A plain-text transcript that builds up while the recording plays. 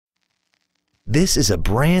This is a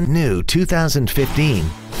brand new 2015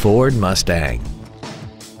 Ford Mustang.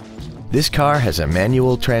 This car has a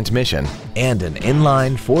manual transmission and an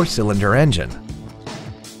inline 4-cylinder engine.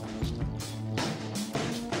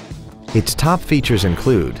 Its top features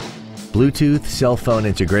include Bluetooth cell phone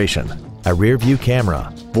integration, a rear-view camera,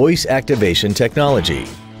 voice activation technology,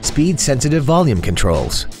 speed-sensitive volume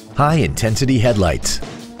controls, high-intensity headlights,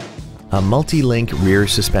 a multi-link rear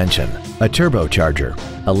suspension, a turbocharger,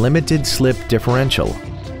 a limited slip differential,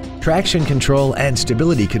 traction control and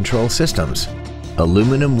stability control systems,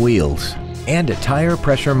 aluminum wheels, and a tire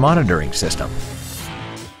pressure monitoring system.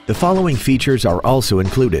 The following features are also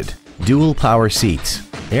included: dual power seats,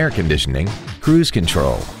 air conditioning, cruise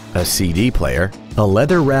control, a CD player, a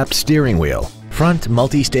leather-wrapped steering wheel, front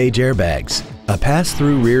multi-stage airbags, a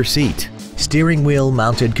pass-through rear seat, steering wheel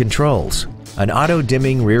mounted controls, an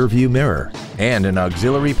auto-dimming rear-view mirror, and an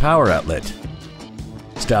auxiliary power outlet.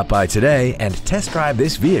 Stop by today and test drive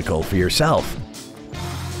this vehicle for yourself.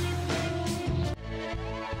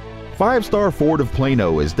 Five Star Ford of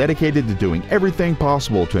Plano is dedicated to doing everything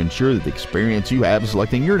possible to ensure that the experience you have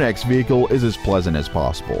selecting your next vehicle is as pleasant as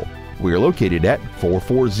possible. We are located at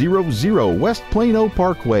 4400 West Plano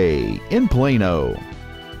Parkway in Plano.